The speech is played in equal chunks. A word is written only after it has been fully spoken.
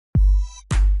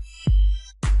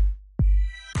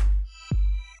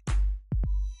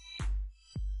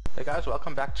Hey guys,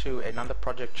 welcome back to another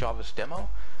Project Jarvis demo.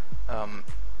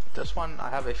 This one I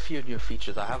have a few new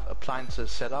features. I have appliances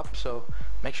set up, so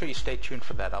make sure you stay tuned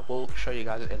for that. I will show you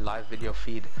guys a live video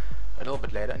feed a little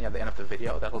bit later near the end of the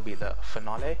video. That will be the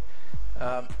finale.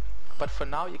 But for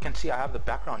now you can see I have the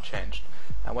background changed,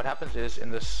 and what happens is in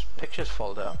this pictures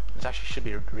folder, this actually should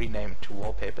be renamed to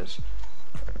wallpapers.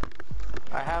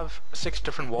 I have 6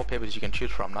 different wallpapers you can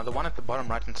choose from. Now the one at the bottom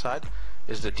right hand side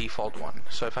is the default one.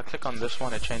 So if I click on this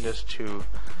one, it changes to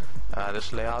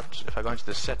this layout. If I go into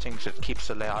the settings, it keeps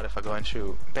the layout. If I go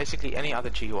into basically any other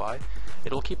GUI,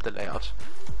 it will keep the layout.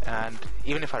 And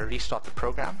even if I restart the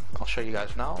program, I'll show you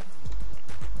guys now.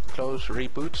 Close,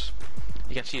 reboots.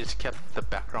 You can see it's kept the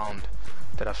background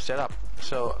that I've set up.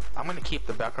 So I'm going to keep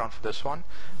the background for this one.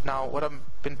 Now what I've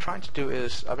been trying to do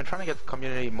is I've been trying to get the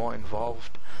community more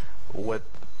involved with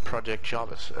Project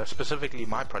Jarvis, specifically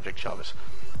my Project Jarvis.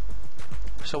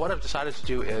 So what I've decided to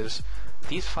do is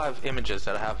these 5 images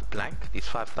that I have blank, these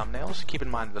 5 thumbnails, keep in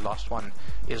mind the last one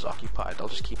is occupied. I'll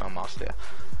just keep my mouse there.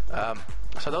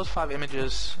 So those 5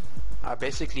 images, I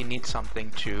basically need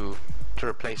something to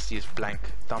replace these blank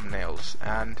thumbnails,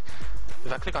 and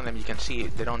if I click on them you can see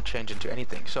they don't change into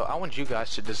anything. So I want you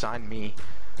guys to design me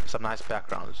some nice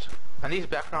backgrounds, and these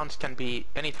backgrounds can be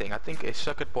anything. I think a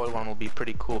circuit board one will be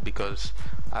pretty cool because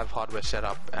I have hardware set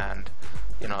up and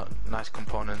nice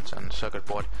components and circuit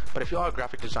board. But if you are a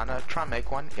graphic designer, try and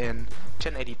make one in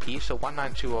 1080p, so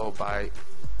 1920 by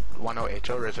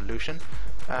 1080 resolution,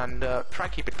 and try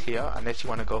keep it clear unless you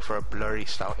want to go for a blurry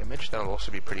style image. That'll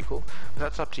also be pretty cool, but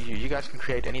that's up to you. You guys can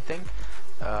create anything.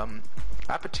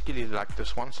 I particularly like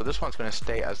this one, so this one's going to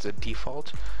stay as the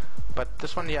default, but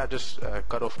this one, yeah, I just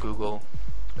got off Google.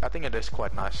 I think it is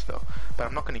quite nice though, but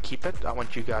I'm not going to keep it. I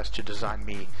want you guys to design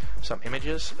me some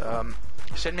images.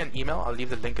 Send me an email. I'll leave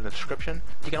the link in the description.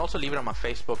 You can also leave it on my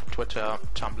Facebook, Twitter,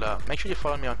 Tumblr. Make sure you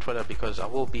follow me on Twitter because I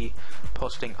will be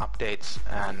posting updates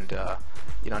and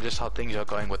just how things are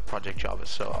going with Project Jarvis.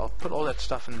 So I'll put all that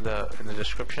stuff in the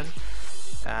description,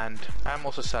 and I'm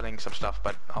also selling some stuff,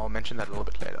 but I'll mention that a little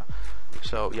bit later.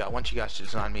 So yeah, I want you guys to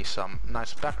design me some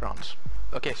nice backgrounds.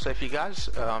 Okay, so if you guys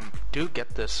do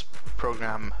get this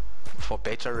program for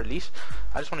beta release,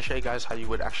 I just want to show you guys how you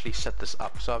would actually set this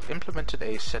up. So I've implemented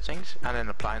a settings and an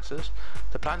appliances.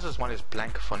 The appliances one is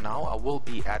blank for now. I will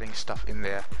be adding stuff in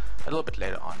there a little bit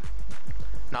later on.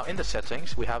 Now in the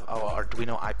settings we have our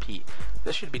Arduino IP.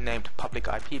 This should be named public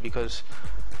IP because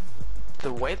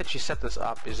the way that you set this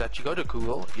up is that you go to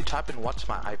Google, you type in what's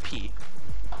my IP,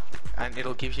 and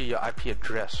it'll give you your IP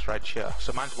address right here.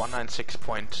 So mine's 196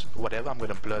 point whatever. I'm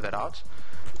going to blur that out.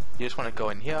 You just want to go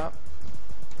in here,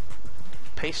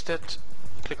 paste it,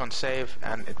 click on save,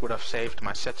 and it would have saved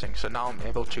my settings. So now I'm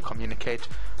able to communicate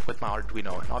with my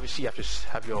Arduino, and obviously you have to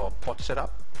have your port set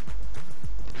up.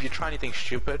 If you try anything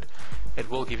stupid, it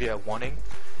will give you a warning,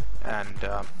 and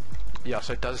yeah,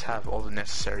 so it does have all the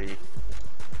necessary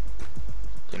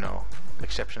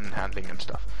exception handling and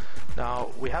stuff.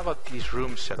 Now we have these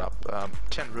rooms set up,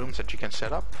 10 rooms that you can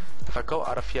set up. If I go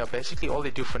out of here, basically all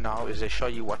they do for now is they show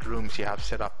you what rooms you have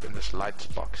set up in this lights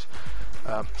box.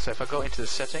 So if I go into the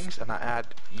settings and I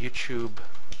add YouTube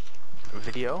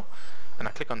video and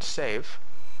I click on save,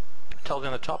 it tells me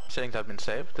on the top settings have been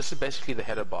saved. This is basically the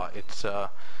header bar. It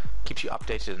keeps you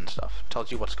updated and stuff,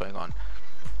 tells you what's going on.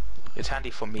 It's handy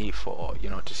for me for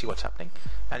to see what's happening,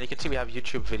 and you can see we have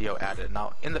YouTube video added.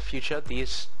 Now in the future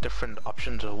these different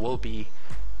options will be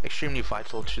extremely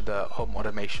vital to the home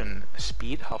automation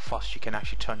speed, how fast you can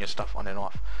actually turn your stuff on and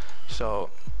off.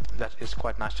 So that is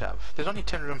quite nice to have. There's only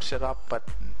 10 rooms set up, but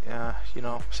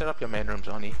set up your main rooms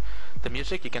only. The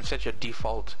music, you can set your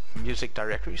default music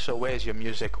directory. So where is your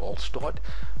music all stored?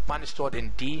 Mine is stored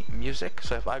in D music.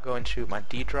 So if I go into my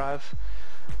D drive,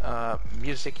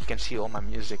 music, you can see all my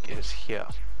music is here.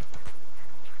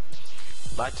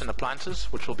 Lights and appliances,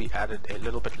 which will be added a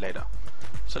little bit later.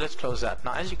 So let's close that.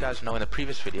 Now as you guys know in the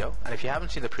previous video, and if you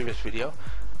haven't seen the previous video,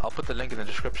 I'll put the link in the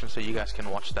description so you guys can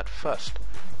watch that first.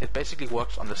 It basically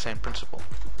works on the same principle.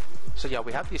 So yeah,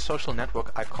 we have these social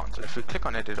network icons, and if we click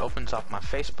on it, it opens up my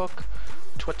Facebook,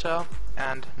 Twitter,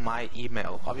 and my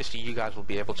email. Obviously you guys will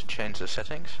be able to change the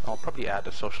settings. I'll probably add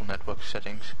a social network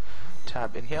settings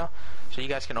tab in here, so you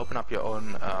guys can open up your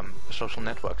own social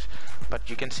networks. But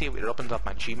you can see it opens up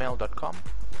my gmail.com,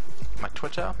 my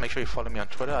Twitter. Make sure you follow me on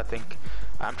Twitter. I think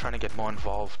I'm trying to get more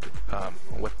involved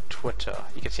with Twitter.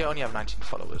 You can see I only have 19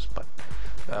 followers, but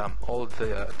all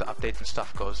the updates and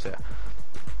stuff goes there.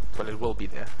 Well, it will be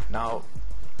there. Now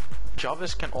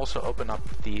Jarvis can also open up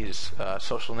these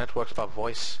social networks by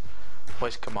voice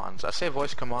commands. I say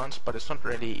voice commands, but it's not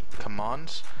really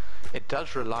commands. it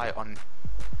does rely on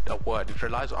a word. It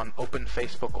relies on open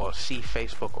Facebook or see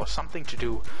Facebook or something to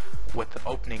do with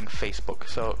opening Facebook.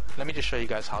 So let me just show you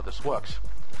guys how this works.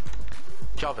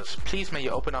 Jarvis, please may you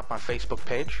open up my Facebook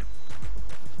page.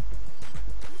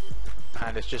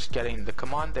 And it's just getting the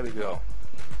command. There we go.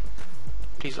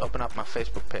 Please open up my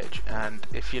Facebook page. And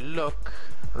if you look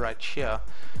right here,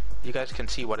 you guys can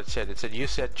see what it said. It said, you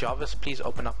said, Jarvis, please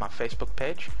open up my Facebook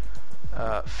page.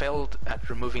 Failed at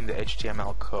removing the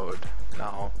HTML code.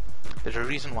 Now, there's a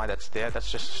reason why that's there.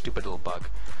 That's just a stupid little bug.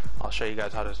 I'll show you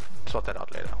guys how to sort that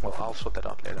out later. Well, I'll sort that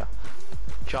out later.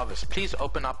 Jarvis, please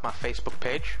open up my Facebook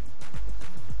page.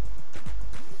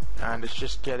 And it's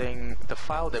just getting the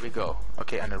file. There we go.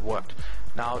 Okay, and it worked.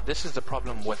 Now, this is the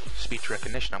problem with speech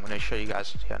recognition. I'm going to show you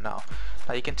guys here now.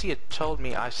 Now, you can see it told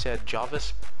me I said,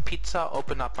 Jarvis, pizza,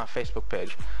 open up my Facebook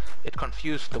page. It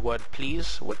confused the word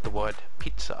please with the word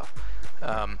pizza.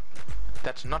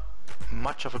 That's not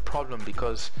much of a problem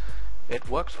because it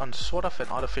works on sort of an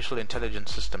artificial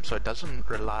intelligence system, so it doesn't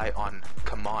rely on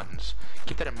commands.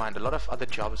 Keep that in mind. A lot of other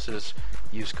Jarvises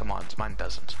use commands. Mine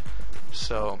doesn't.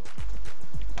 So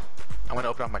I'm going to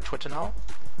open up my Twitter now.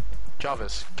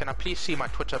 Jarvis, can I please see my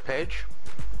Twitter page?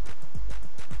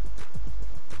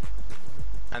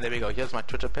 And there we go. Here's my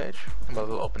Twitter page. Well,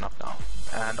 it'll open up now.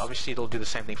 And obviously it'll do the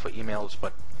same thing for emails,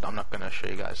 but I'm not going to show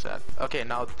you guys that. Okay,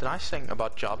 now the nice thing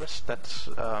about Jarvis,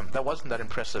 that wasn't that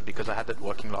impressive because I had that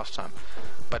working last time.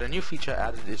 But a new feature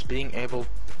added is being able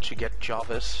to get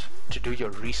Jarvis to do your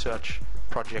research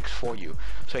projects for you.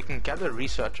 So you can gather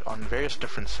research on various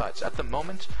different sites. At the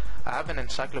moment, I have an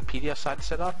encyclopedia site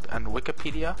set up and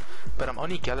Wikipedia, but I'm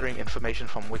only gathering information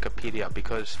from Wikipedia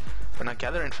because when I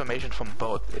gather information from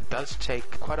both, it does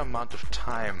take quite an amount of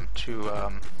time to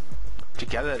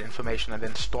gather that information and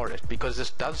then store it, because this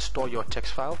does store your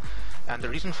text file. And the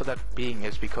reason for that being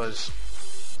is because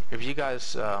if you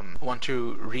guys want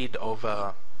to read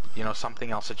over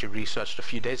something else that you researched a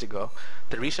few days ago,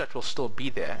 the research will still be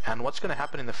there. And what's going to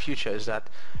happen in the future is that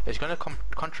it's going to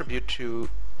contribute to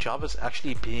Jarvis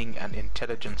actually being an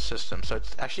intelligent system. So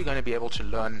it's actually going to be able to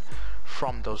learn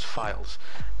from those files.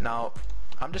 Now,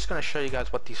 I'm just going to show you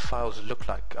guys what these files look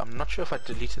like. I'm not sure if I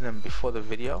deleted them before the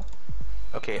video.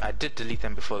 Okay, I did delete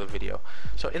them before the video.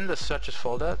 So in the searches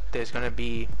folder, there's going to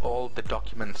be all the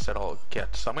documents that I'll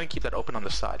get. So I'm going to keep that open on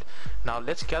the side. Now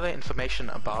let's gather information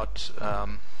about,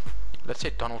 let's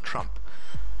say, Donald Trump.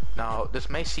 Now this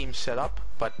may seem set up,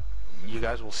 but you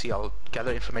guys will see I'll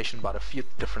gather information about a few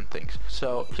different things.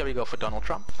 So here we go for Donald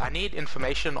Trump. I need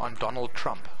information on Donald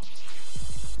Trump.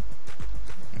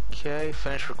 Okay,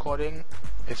 finish recording.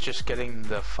 It's just getting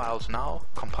the files now,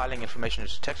 compiling information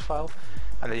into a text file.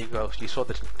 And there you go. You saw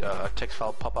the text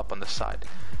file pop up on the side.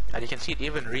 And you can see it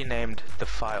even renamed the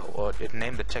file, or it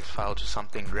named the text file to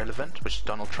something relevant, which is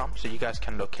Donald Trump. So you guys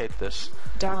can locate this.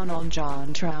 Donald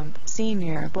John Trump,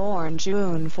 Sr., born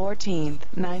June 14,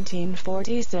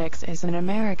 1946, is an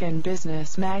American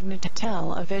business magnate,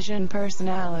 television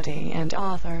personality, and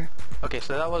author. Okay,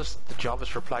 so that was the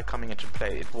Jarvis reply coming into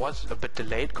play. It was a bit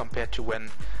delayed compared to when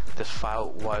this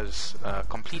file was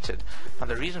completed. And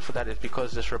the reason for that is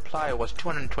because this reply was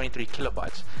 223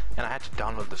 kilobytes, and I had to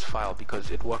download this file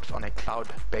because it works on a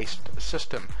cloud-based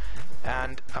system.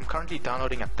 And I'm currently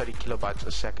downloading at 30 kilobytes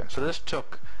a second. So this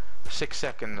took 6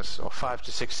 seconds, or 5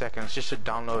 to 6 seconds, just to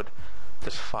download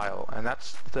this file. And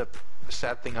that's the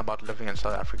sad thing about living in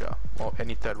South Africa, or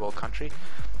any third world country.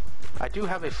 I do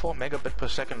have a 4 megabit per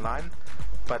second line,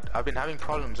 but I've been having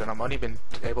problems and I've only been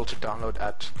able to download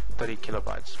at 30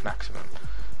 kilobytes maximum.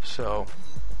 So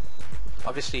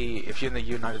obviously if you're in the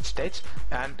United States,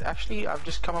 and actually I've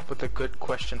just come up with a good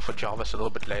question for Jarvis a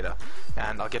little bit later,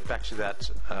 and I'll get back to that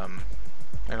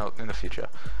in the future.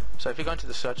 So if you go into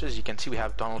the searches, you can see we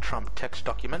have Donald Trump text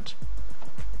document,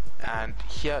 and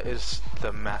here is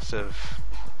the massive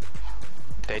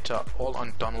data all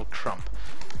on Donald Trump.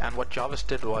 And what Jarvis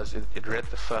did was it read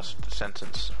the first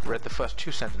sentence, read the first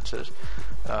 2 sentences.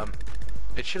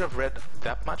 It should have read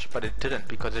that much, but it didn't,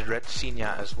 because it read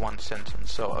senior as 1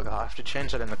 sentence. So I'll have to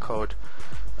change that in the code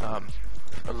a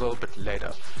little bit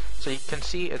later. So you can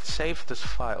see it saved this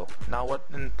file. Now what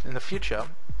in the future,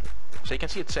 so you can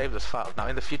see it saved this file. Now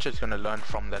in the future it's going to learn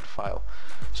from that file.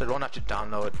 So it won't have to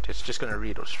download, it's just going to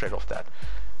read straight off that.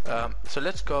 So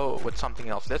let's go with something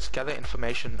else. Let's gather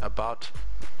information about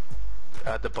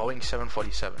the Boeing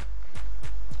 747.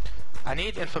 I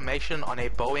need information on a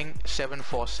Boeing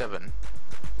 747.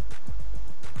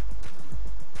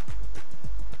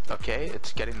 Okay,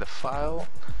 it's getting the file.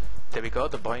 There we go,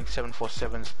 the Boeing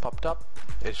 747's popped up.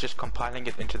 It's just compiling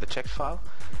it into the text file.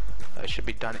 It should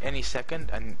be done any second,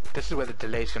 and this is where the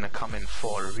delay is going to come in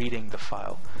for reading the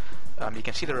file. you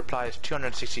can see the reply is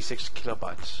 266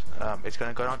 kilobytes. It's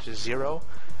going to go down to 0,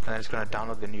 and then it's going to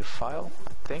download the new file,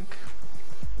 I think.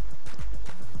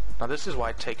 Now this is why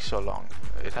it takes so long.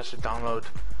 It has to download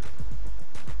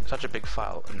such a big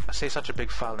file. And I say such a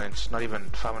big file, and it's not even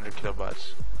 500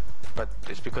 kilobytes. But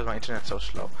it's because my internet's so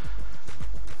slow.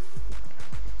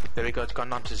 There we go, it's gone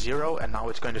down to 0, and now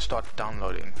it's going to start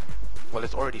downloading. Well,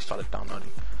 it's already started downloading.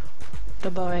 The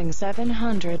Boeing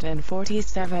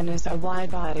 747 is a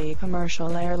wide-body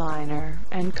commercial airliner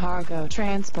and cargo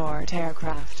transport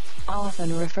aircraft,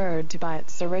 often referred to by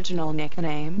its original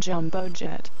nickname Jumbo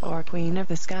Jet or Queen of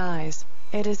the Skies.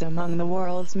 It is among the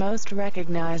world's most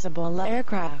recognizable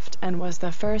aircraft and was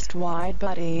the first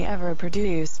wide-body ever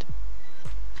produced.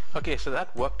 Okay, so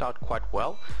that worked out quite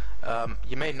well.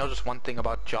 You may notice one thing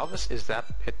about Jarvis is that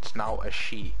it's now a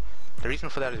she. The reason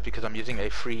for that is because I'm using a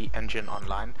free engine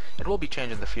online. It will be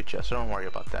changed in the future, so don't worry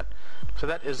about that. So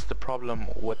that is the problem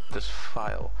with this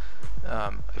file.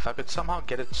 If I could somehow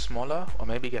get it smaller, or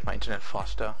maybe get my internet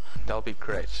faster, that would be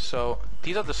great. So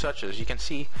these are the searches. You can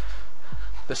see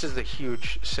this is the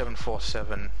huge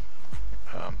 747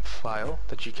 file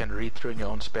that you can read through in your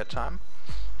own spare time.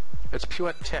 It's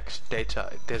pure text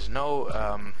data. There's no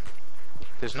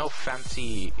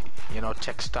fancy,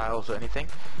 text styles or anything.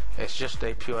 It's just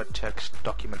a pure text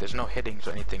document. There's no headings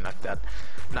or anything like that.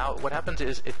 Now, what happens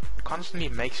is it constantly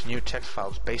makes new text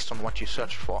files based on what you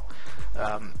search for.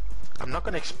 I'm not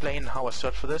going to explain how I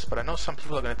search for this, but I know some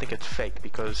people are going to think it's fake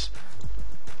because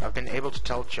I've been able to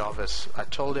tell Jarvis. I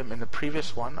told him in the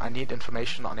previous one I need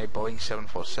information on a Boeing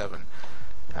 747,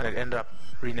 and it ended up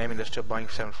renaming this to a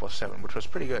Boeing 747, which was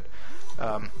pretty good.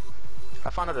 I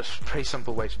found out a pretty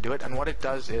simple way to do it, and what it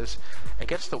does is it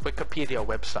gets the Wikipedia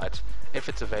website, if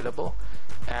it's available,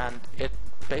 and it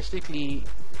basically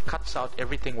cuts out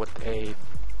everything with a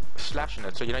slash in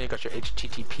it. So you got your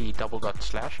HTTP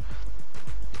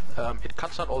 // it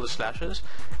cuts out all the slashes,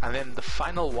 and then the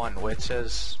final one where it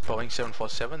says Boeing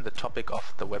 747, the topic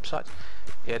of the website,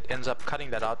 it ends up cutting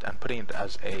that out and putting it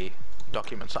as a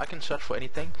document. So I can search for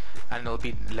anything and it'll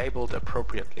be labeled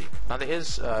appropriately. Now there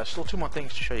is still two more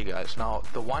things to show you guys. Now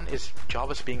the one is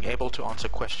Jarvis being able to answer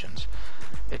questions.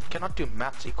 It cannot do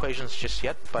math equations just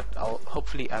yet, but I'll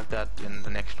hopefully add that in the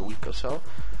next week or so.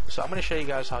 So I'm going to show you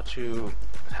guys how to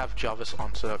have Jarvis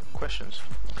answer questions.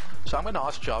 So I'm going to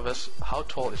ask Jarvis, how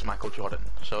tall is Michael Jordan?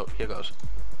 So here goes.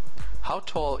 How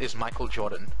tall is Michael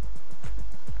Jordan?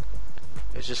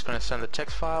 It's just going to send the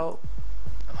text file.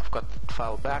 I've got the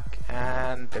file back,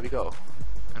 and there we go.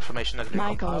 Information has been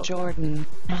Michael compiled. Jordan,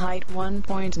 height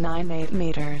 1.98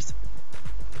 meters.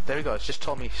 There we go. It's just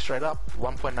told me straight up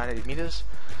 1.98 meters,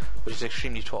 which is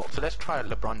extremely tall. So let's try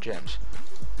LeBron James.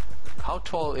 How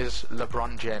tall is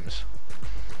LeBron James?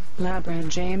 LeBron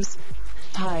James,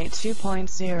 height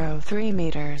 2.03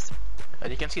 meters. And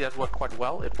you can see that worked quite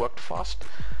well. It worked fast.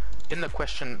 In the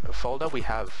question folder, we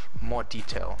have more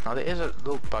detail. Now there is a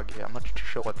little bug here. I'm not too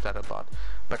sure what that's about.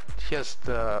 But here's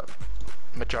the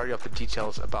majority of the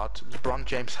details about LeBron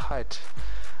James' height.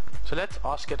 So let's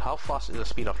ask it, how fast is the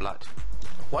speed of light?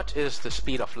 What is the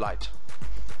speed of light?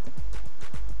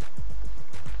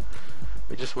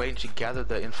 We're just waiting to gather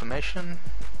the information.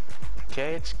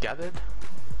 Okay, it's gathered.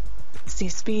 See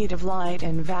speed of light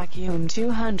in vacuum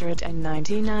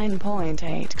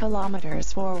 299.8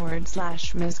 kilometers /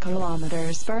 ms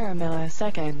kilometers per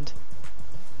millisecond.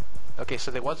 Okay,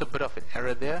 so there was a bit of an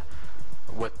error there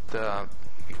with the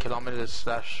kilometers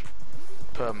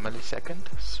 / per millisecond.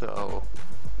 So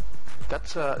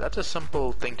that's a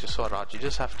simple thing to sort out. You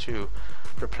just have to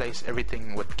replace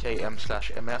everything with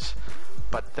km/ms.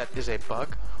 But that is a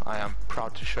bug. I am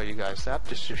proud to show you guys that,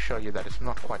 just to show you that it's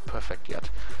not quite perfect yet.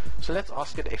 So let's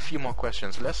ask it a few more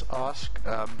questions. Let's ask,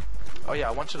 oh yeah,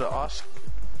 I wanted to ask,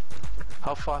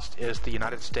 how fast is the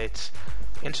United States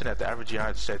internet, the average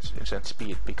United States internet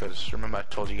speed? Because remember I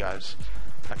told you guys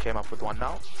I came up with one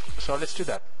now. So let's do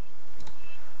that.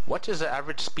 What is the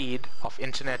average speed of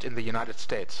internet in the United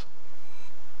States?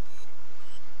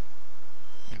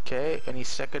 Okay, any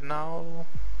second now.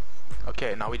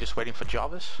 Okay, now we're just waiting for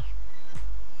Jarvis.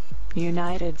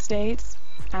 United States,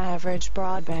 average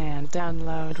broadband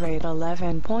download rate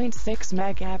 11.6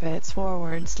 megabits /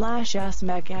 s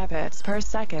megabits per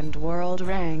second. World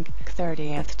rank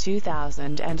 30th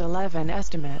 2011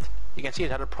 estimate. You can see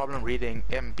it had a problem reading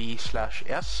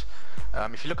MB/s.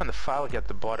 If you look on the file here at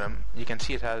the bottom, you can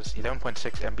see it has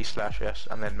 11.6 MB/s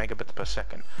and then megabits per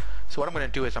second. So what I'm going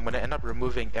to do is I'm going to end up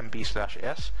removing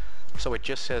MB/s, so it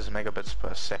just says megabits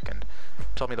per second. It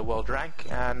told me the world rank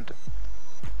and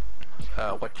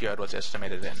what year it was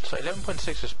estimated in. So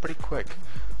 11.6 is pretty quick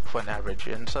for an average.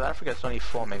 In South Africa it's only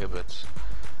 4 megabits.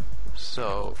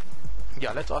 So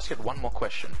yeah, let's ask it one more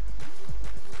question.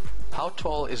 How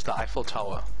tall is the Eiffel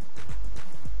Tower?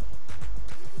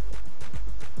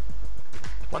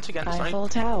 Once again, Eiffel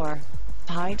Tower.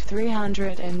 Height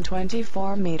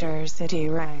 324 meters. City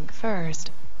rank 1st.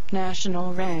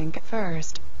 National rank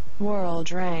 1st.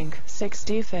 World rank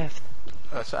 65th.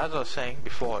 So as I was saying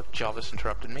before Jarvis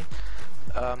interrupted me,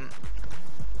 the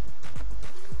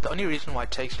only reason why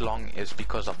it takes long is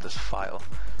because of this file,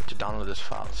 to download this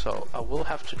file. So I will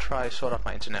have to try sort out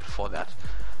my internet for that.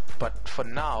 But for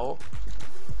now,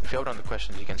 if you open on the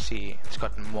questions, you can see it's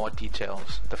got more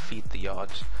details, the feet, the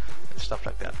yards, and stuff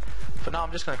like that. For now,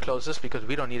 I'm just going to close this because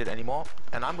we don't need it anymore.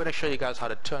 And I'm going to show you guys how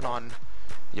to turn on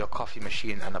your coffee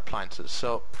machine and appliances.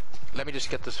 So let me just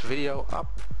get this video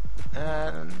up,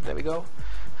 and there we go.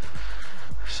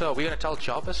 So we're going to tell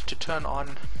Jarvis to turn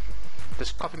on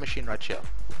this coffee machine right here.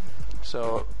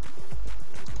 So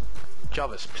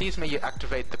Jarvis, please may you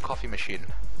activate the coffee machine.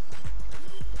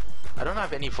 I don't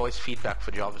have any voice feedback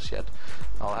for Jarvis yet.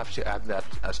 I'll have to add that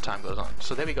as time goes on.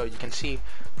 So there we go, you can see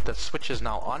the switch is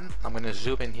now on. I'm going to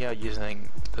zoom in here using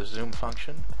the zoom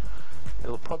function.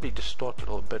 It'll probably distort it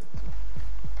a little bit.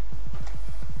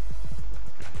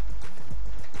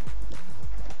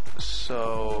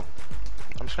 So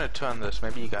I'm just going to turn this,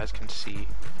 maybe you guys can see.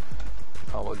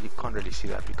 Oh well, you can't really see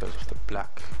that because of the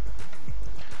black.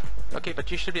 Okay, but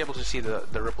you should be able to see the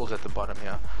ripples at the bottom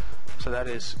here. So that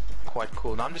is quite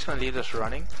cool. Now I'm just going to leave this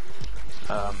running,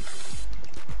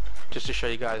 just to show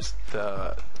you guys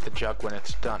the jug when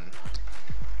it's done.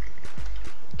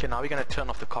 Okay, now we're going to turn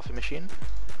off the coffee machine.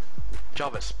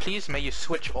 Jarvis, please may you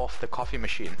switch off the coffee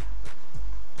machine.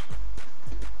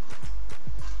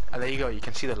 And there you go, you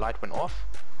can see the light went off.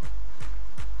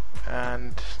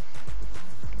 And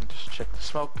just check the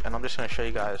smoke, and I'm just going to show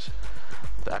you guys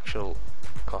the actual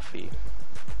coffee.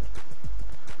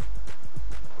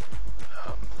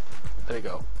 There you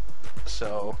go.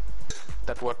 So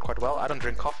that worked quite well. I don't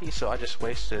drink coffee, so I just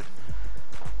wasted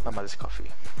my mother's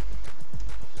coffee.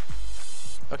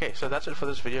 Okay, so that's it for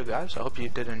this video, guys. I hope you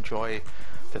did enjoy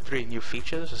the 3 new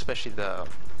features, especially the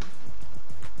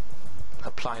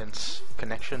appliance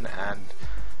connection and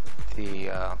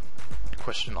the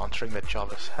question answering that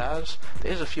Jarvis has.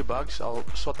 There is a few bugs. I'll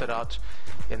sort that out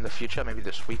in the future, maybe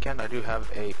this weekend. I do have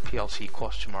a PLC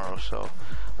course tomorrow, so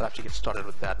I'll have to get started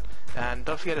with that. And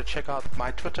don't forget to check out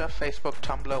my Twitter, Facebook,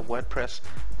 Tumblr, WordPress,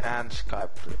 and Skype.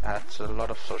 That's a lot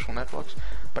of social networks.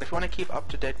 But if you want to keep up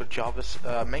to date with Jarvis,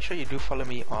 make sure you do follow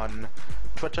me on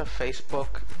Twitter,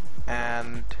 Facebook,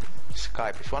 and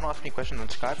Skype. If you want to ask me questions on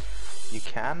Skype, you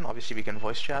can. Obviously, we can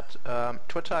voice chat.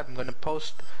 Twitter, I'm going to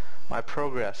post my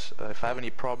progress. If I have any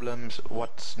problems,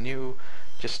 what's new,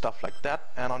 just stuff like that.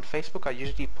 And on Facebook, I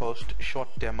usually post short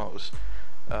demos.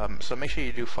 So make sure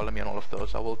you do follow me on all of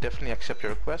those. I will definitely accept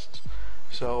your requests.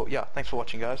 So yeah, thanks for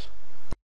watching, guys.